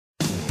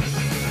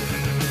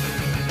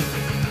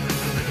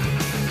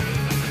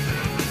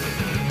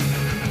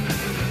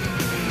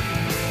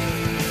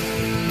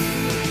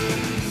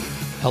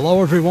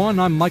Hello everyone,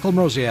 I'm Michael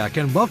Mroziak,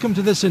 and welcome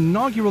to this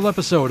inaugural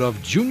episode of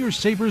Junior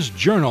Sabres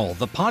Journal,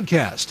 the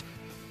podcast.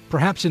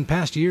 Perhaps in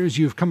past years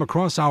you've come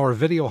across our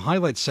video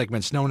highlight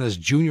segments known as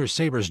Junior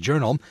Sabres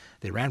Journal.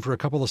 They ran for a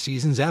couple of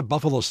seasons at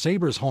Buffalo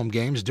Sabres home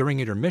games during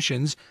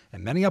intermissions,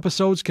 and many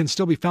episodes can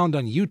still be found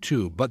on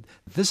YouTube, but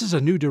this is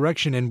a new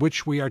direction in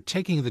which we are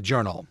taking the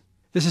journal.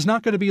 This is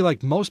not going to be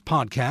like most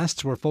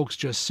podcasts where folks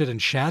just sit and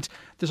chat.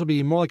 This will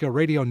be more like a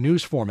radio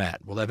news format.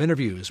 We'll have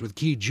interviews with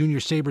key Junior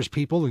Sabres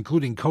people,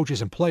 including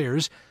coaches and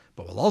players,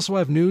 but we'll also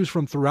have news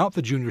from throughout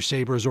the Junior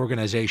Sabres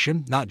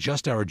organization, not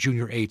just our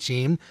Junior A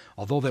team,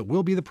 although that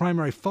will be the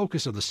primary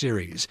focus of the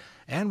series.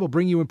 And we'll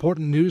bring you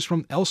important news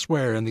from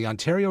elsewhere in the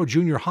Ontario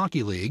Junior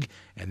Hockey League,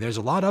 and there's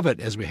a lot of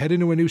it as we head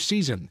into a new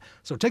season.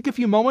 So take a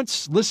few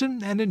moments,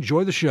 listen, and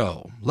enjoy the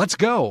show. Let's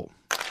go!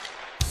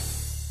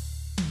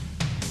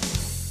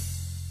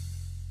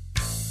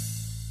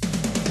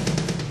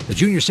 The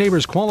Junior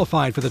Sabres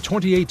qualified for the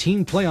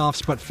 2018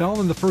 playoffs but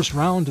fell in the first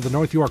round to the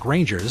North York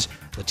Rangers.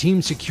 The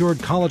team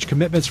secured college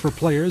commitments for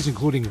players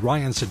including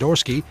Ryan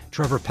Sidorsky,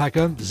 Trevor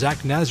Pekka,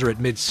 Zach Nazareth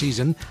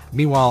mid-season.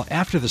 Meanwhile,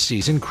 after the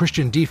season,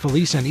 Christian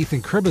DeFelice and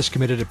Ethan Kurbis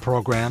committed to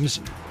programs.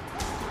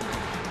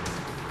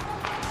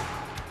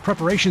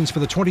 Preparations for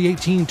the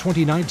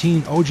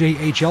 2018-2019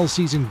 OJHL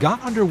season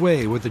got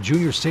underway with the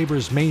Junior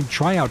Sabres main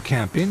tryout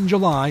camp in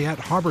July at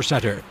Harbor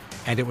Center.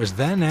 And it was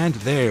then and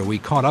there we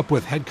caught up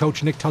with head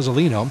coach Nick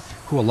Tuzzolino,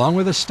 who along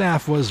with his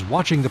staff was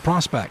watching the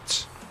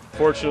prospects.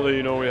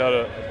 Fortunately, we had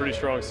a pretty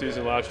strong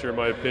season last year in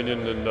my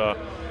opinion, and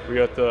we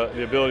got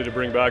the ability to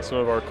bring back some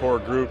of our core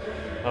group,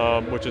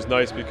 which is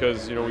nice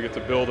because we get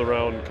to build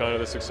around kind of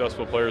the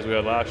successful players we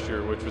had last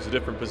year, which was a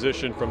different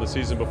position from the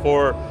season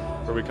before,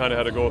 where we kind of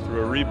had to go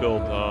through a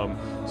rebuild.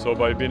 So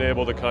by being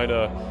able to kind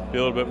of be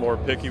a little bit more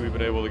picky, we've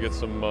been able to get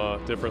some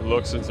different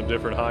looks and some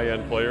different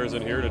high-end players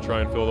in here to try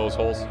and fill those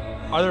holes.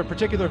 Are there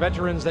particular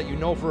veterans that you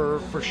know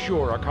for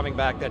sure are coming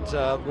back that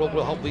will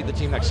help lead the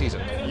team next season?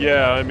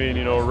 Yeah,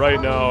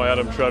 right now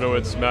Adam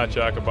Tredowitz, Matt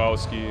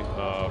Jakubowski,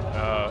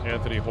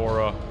 Anthony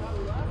Hora,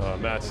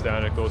 Matt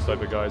Stanek, those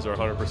type of guys are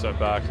 100%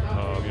 back.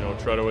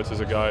 Tredowitz is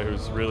a guy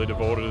who's really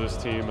devoted to this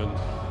team and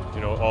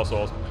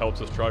also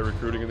helps us try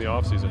recruiting in the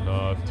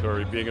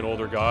offseason. Being an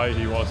older guy,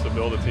 he wants to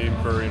build a team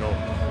for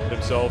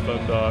himself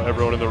and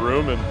everyone in the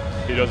room, and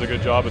he does a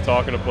good job of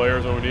talking to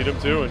players when we need him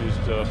to. And he's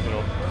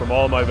from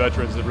all of my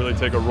veterans that really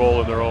take a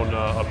role in their own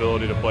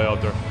ability to play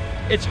out there.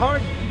 It's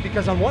hard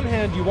because on one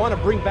hand you want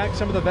to bring back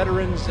some of the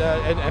veterans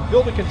and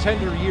build a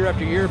contender year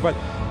after year, but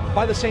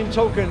by the same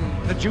token,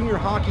 the junior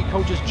hockey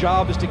coach's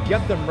job is to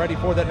get them ready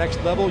for that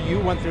next level. You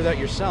went through that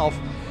yourself.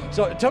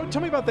 So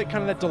tell me about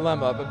that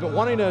dilemma, but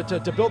wanting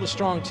to build a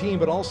strong team,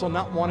 but also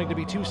not wanting to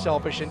be too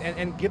selfish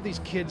and give these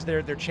kids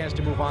their chance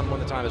to move on when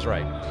the time is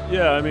right.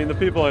 Yeah, the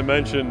people I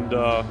mentioned,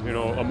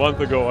 a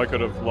month ago I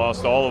could have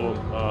lost all of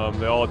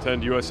them. They all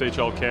attend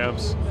USHL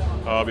camps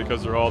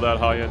because they're all that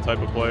high-end type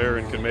of player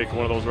and can make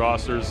one of those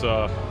rosters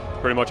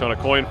pretty much on a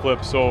coin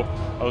flip. So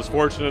I was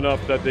fortunate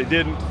enough that they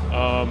didn't.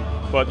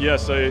 But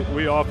yes,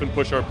 we often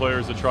push our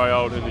players to try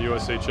out in the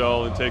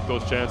USHL and take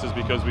those chances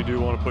because we do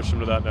want to push them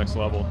to that next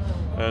level.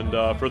 And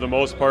for the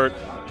most part,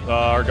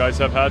 our guys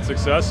have had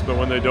success, but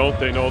when they don't,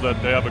 they know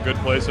that they have a good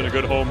place and a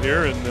good home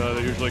here, and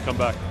they usually come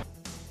back.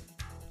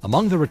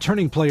 Among the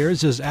returning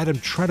players is Adam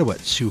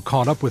Tredowitz, who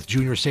caught up with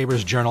Junior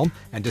Sabres Journal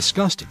and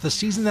discussed the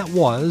season that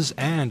was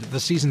and the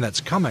season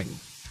that's coming.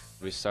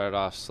 We started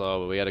off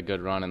slow, but we had a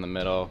good run in the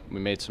middle. We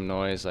made some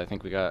noise. I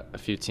think we got a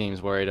few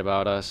teams worried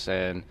about us,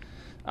 and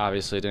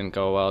obviously it didn't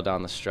go well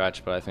down the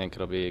stretch, but I think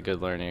it'll be a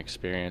good learning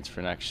experience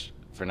for next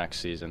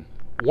season.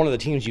 One of the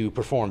teams you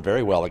performed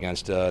very well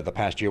against the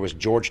past year was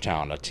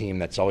Georgetown, a team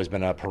that's always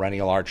been a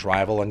perennial arch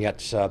rival, and yet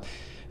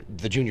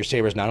the Junior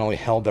Sabres not only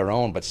held their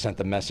own, but sent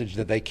the message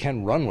that they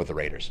can run with the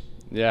Raiders.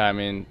 Yeah,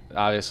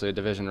 obviously a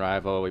division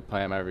rival. We play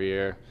them every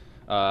year.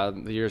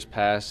 The years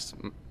past,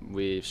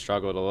 we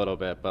struggled a little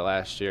bit, but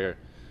last year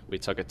we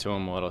took it to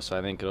them a little, so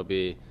I think it'll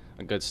be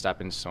a good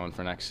stepping stone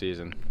for next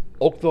season.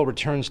 Oakville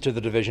returns to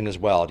the division as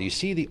well. Do you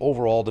see the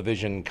overall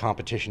division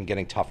competition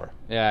getting tougher?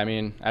 Yeah,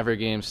 every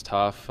game's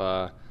tough.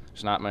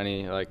 There's not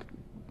many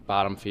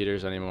bottom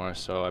feeders anymore,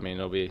 so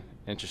it'll be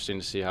interesting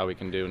to see how we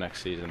can do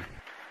next season.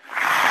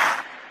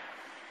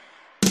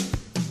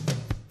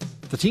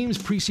 The team's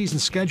preseason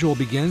schedule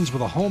begins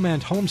with a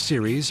home-and-home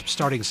series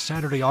starting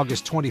Saturday,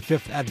 August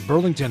 25th at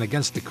Burlington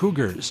against the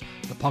Cougars.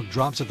 The puck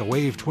drops at the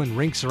Wave Twin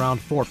Rinks around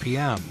 4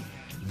 p.m.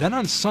 Then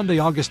on Sunday,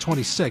 August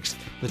 26th,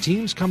 the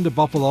teams come to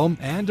Buffalo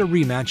and a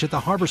rematch at the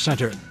Harbor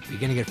Center,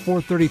 beginning at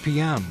 4:30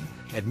 p.m.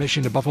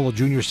 Admission to Buffalo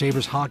Junior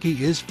Sabres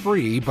hockey is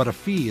free, but a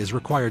fee is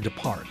required to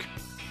park.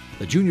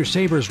 The Junior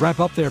Sabres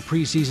wrap up their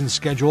preseason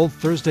schedule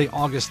Thursday,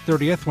 August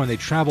 30th when they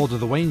travel to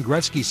the Wayne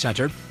Gretzky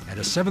Center at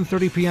a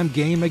 7:30 p.m.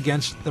 game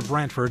against the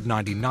Brantford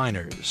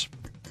 99ers.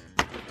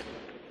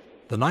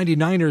 The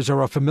 99ers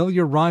are a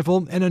familiar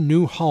rival and a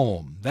new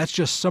home. That's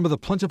just some of the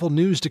plentiful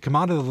news to come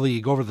out of the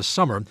league over the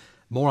summer.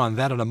 More on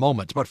that in a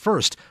moment. But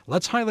first,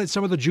 let's highlight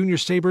some of the Junior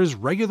Sabres'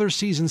 regular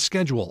season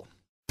schedule.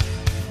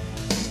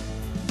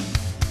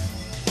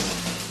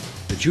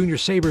 The Junior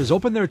Sabres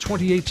open their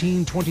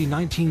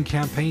 2018-2019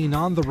 campaign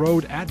on the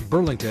road at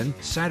Burlington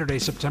Saturday,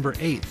 September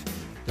 8th.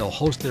 They'll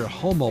host their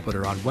home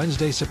opener on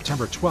Wednesday,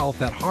 September 12th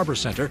at Harbor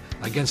Center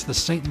against the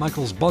St.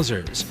 Michael's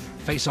Buzzers.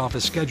 Face-off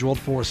is scheduled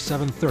for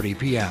 7:30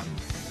 p.m.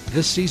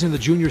 This season, the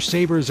Junior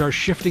Sabres are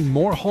shifting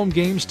more home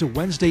games to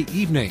Wednesday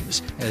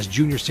evenings, as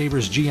Junior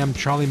Sabres GM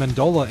Charlie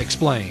Mendola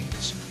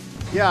explains.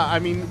 Yeah, I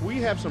mean, we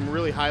have some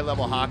really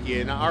high-level hockey.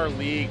 In our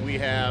league, we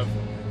have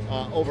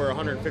over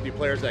 150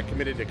 players that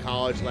committed to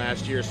college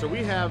last year. So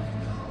we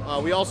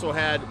also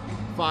had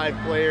 5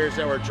 players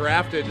that were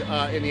drafted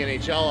in the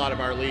NHL out of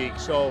our league.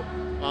 So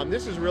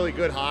this is really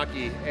good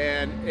hockey,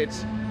 and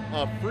it's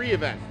a free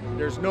event.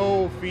 There's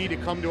no fee to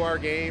come to our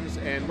games,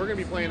 and we're going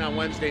to be playing on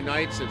Wednesday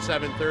nights at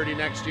 7:30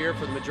 next year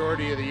for the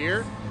majority of the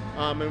year.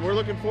 And we're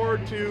looking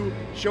forward to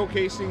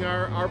showcasing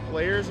our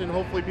players, and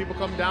hopefully people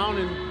come down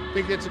and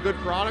think it's a good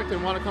product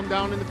and want to come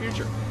down in the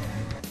future.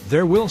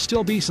 There will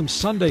still be some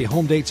Sunday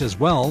home dates as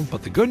well,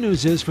 but the good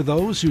news is for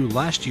those who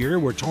last year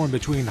were torn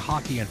between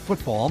hockey and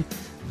football,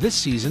 this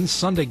season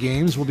Sunday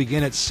games will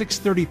begin at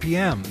 6:30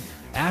 p.m.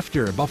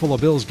 after Buffalo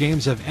Bills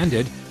games have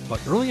ended, but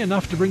early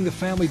enough to bring the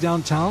family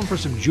downtown for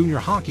some junior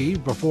hockey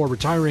before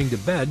retiring to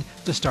bed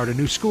to start a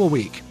new school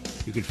week.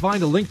 You can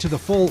find a link to the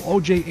full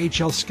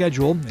OJHL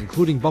schedule,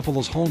 including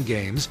Buffalo's home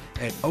games,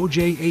 at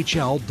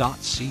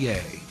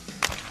ojhl.ca.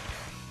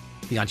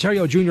 The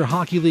Ontario Junior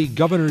Hockey League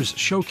Governors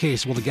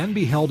Showcase will again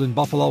be held in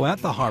Buffalo at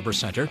the Harbor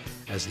Center,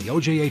 as the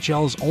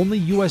OJHL's only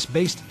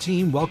U.S.-based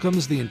team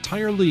welcomes the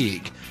entire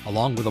league,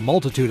 along with a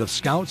multitude of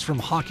scouts from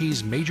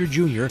hockey's major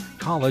junior,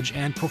 college,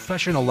 and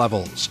professional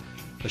levels.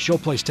 The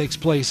showplace takes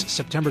place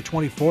September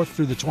 24th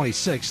through the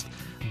 26th.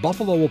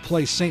 Buffalo will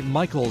play St.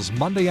 Michael's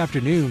Monday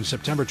afternoon,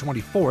 September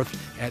 24th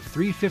at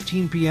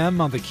 3:15 p.m.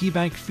 on the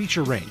KeyBank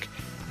Feature Rink.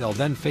 They'll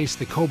then face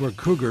the Coburg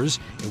Cougars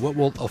in what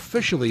will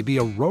officially be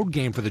a road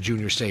game for the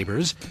Junior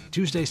Sabres,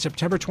 Tuesday,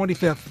 September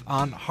 25th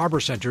on Harbor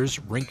Center's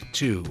Rink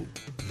 2.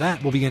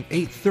 That will be an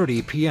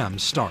 8:30 p.m.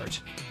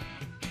 start.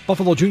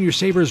 Buffalo Junior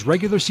Sabres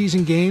regular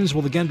season games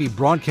will again be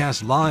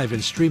broadcast live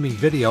in streaming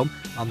video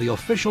on the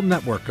official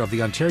network of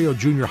the Ontario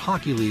Junior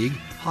Hockey League,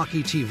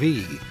 Hockey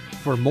TV.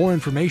 For more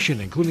information,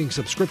 including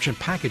subscription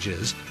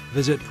packages,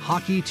 visit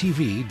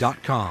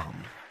hockeytv.com.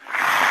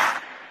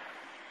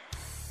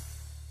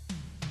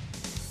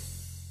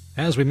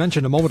 As we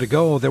mentioned a moment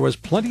ago, there was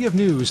plenty of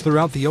news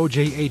throughout the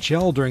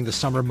OJHL during the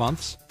summer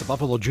months. The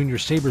Buffalo Junior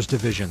Sabres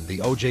division, the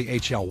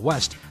OJHL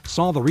West,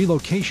 saw the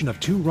relocation of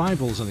 2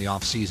 rivals in the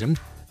offseason.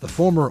 The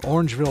former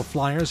Orangeville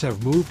Flyers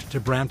have moved to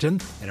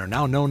Brampton and are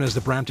now known as the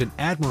Brampton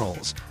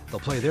Admirals. They'll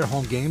play their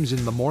home games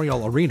in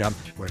Memorial Arena,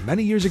 where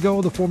many years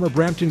ago the former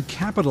Brampton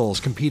Capitals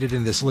competed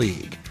in this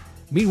league.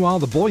 Meanwhile,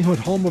 the boyhood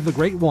home of the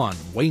Great One,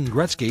 Wayne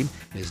Gretzky,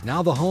 is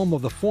now the home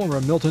of the former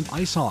Milton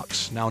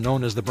IceHawks, now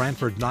known as the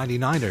Brantford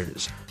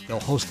 99ers. They'll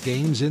host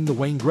games in the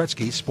Wayne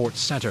Gretzky Sports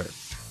Center.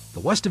 The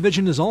West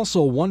Division is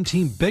also one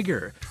team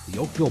bigger. The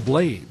Oakville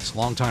Blades,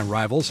 longtime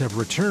rivals, have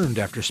returned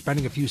after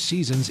spending a few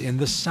seasons in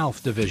the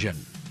South Division.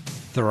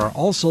 There are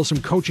also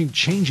some coaching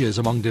changes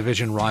among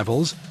division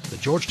rivals. The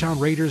Georgetown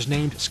Raiders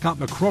named Scott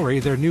McCrory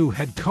their new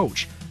head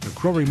coach.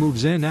 McCrory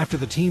moves in after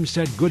the team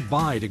said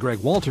goodbye to Greg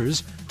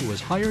Walters, who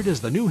was hired as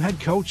the new head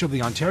coach of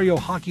the Ontario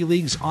Hockey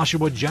League's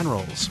Oshawa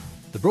Generals.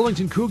 The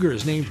Burlington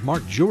Cougars named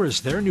Mark Juris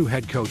their new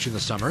head coach in the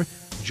summer.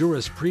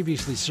 Juris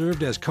previously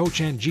served as coach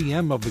and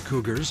GM of the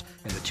Cougars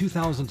in the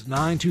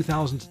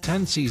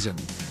 2009-2010 season.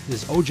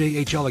 His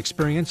OJHL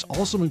experience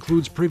also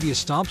includes previous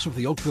stops with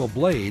the Oakville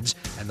Blades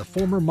and the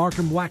former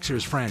Markham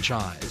Waxers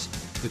franchise.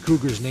 The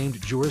Cougars named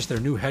Juris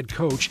their new head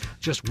coach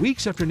just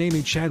weeks after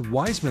naming Chad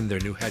Wiseman their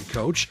new head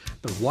coach,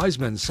 but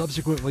Wiseman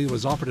subsequently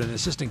was offered an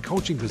assistant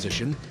coaching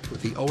position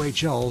with the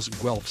OHL's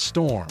Guelph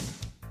Storm.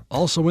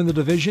 Also in the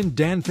division,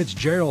 Dan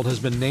Fitzgerald has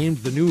been named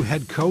the new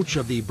head coach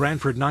of the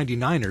Brantford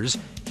 99ers.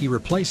 He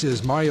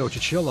replaces Mario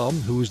Cicillo,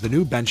 who's the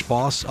new bench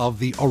boss of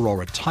the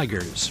Aurora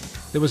Tigers.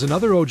 There was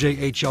another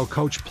OJHL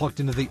coach plucked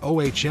into the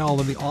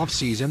OHL in the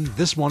offseason,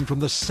 this one from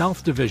the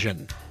South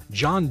Division.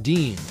 John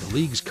Dean, the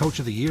league's coach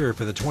of the year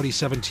for the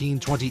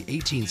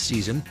 2017-2018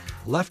 season,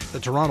 left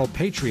the Toronto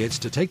Patriots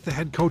to take the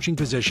head coaching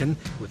position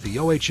with the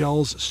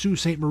OHL's Sault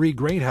Ste. Marie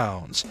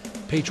Greyhounds.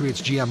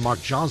 Patriots GM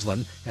Mark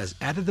Joslin has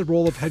added the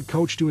role of head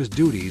coach to his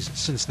duties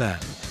since then.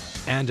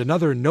 And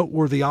another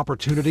noteworthy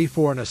opportunity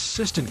for an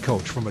assistant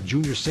coach from a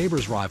Junior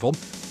Sabres rival,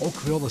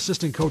 Oakville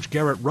assistant coach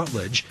Garrett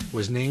Rutledge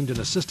was named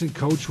an assistant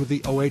coach with the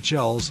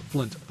OHL's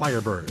Flint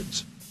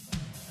Firebirds.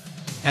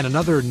 And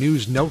another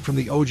news note from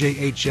the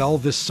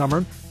OJHL this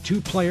summer, 2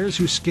 players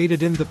who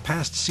skated in the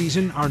past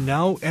season are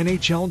now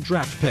NHL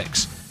draft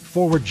picks.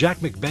 Forward Jack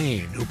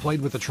McBain, who played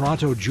with the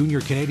Toronto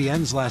Junior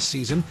Canadiens last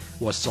season,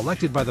 was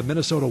selected by the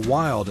Minnesota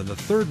Wild in the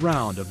 3rd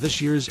round of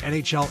this year's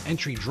NHL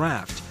entry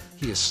draft.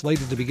 He is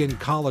slated to begin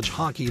college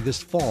hockey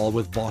this fall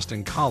with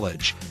Boston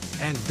College.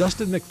 And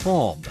Dustin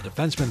McFall, the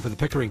defenseman for the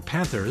Pickering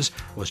Panthers,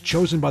 was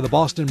chosen by the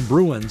Boston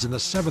Bruins in the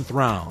 7th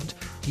round.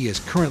 He is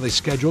currently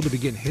scheduled to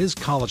begin his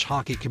college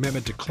hockey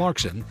commitment to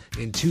Clarkson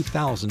in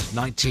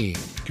 2019.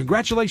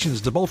 Congratulations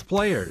to both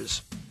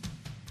players.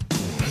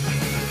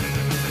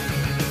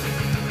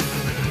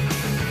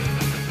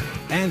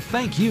 And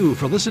thank you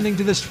for listening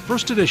to this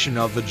first edition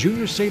of the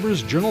Junior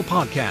Sabres Journal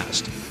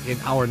podcast. In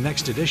our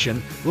next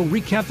edition, we'll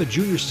recap the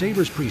Junior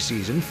Sabres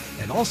preseason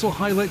and also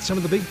highlight some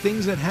of the big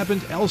things that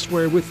happened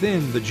elsewhere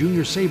within the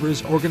Junior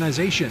Sabres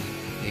organization,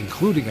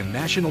 including a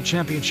national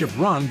championship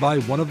run by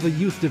one of the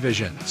youth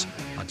divisions.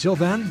 Until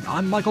then,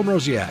 I'm Michael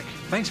Mroziak.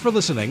 Thanks for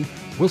listening.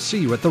 We'll see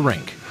you at the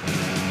rink.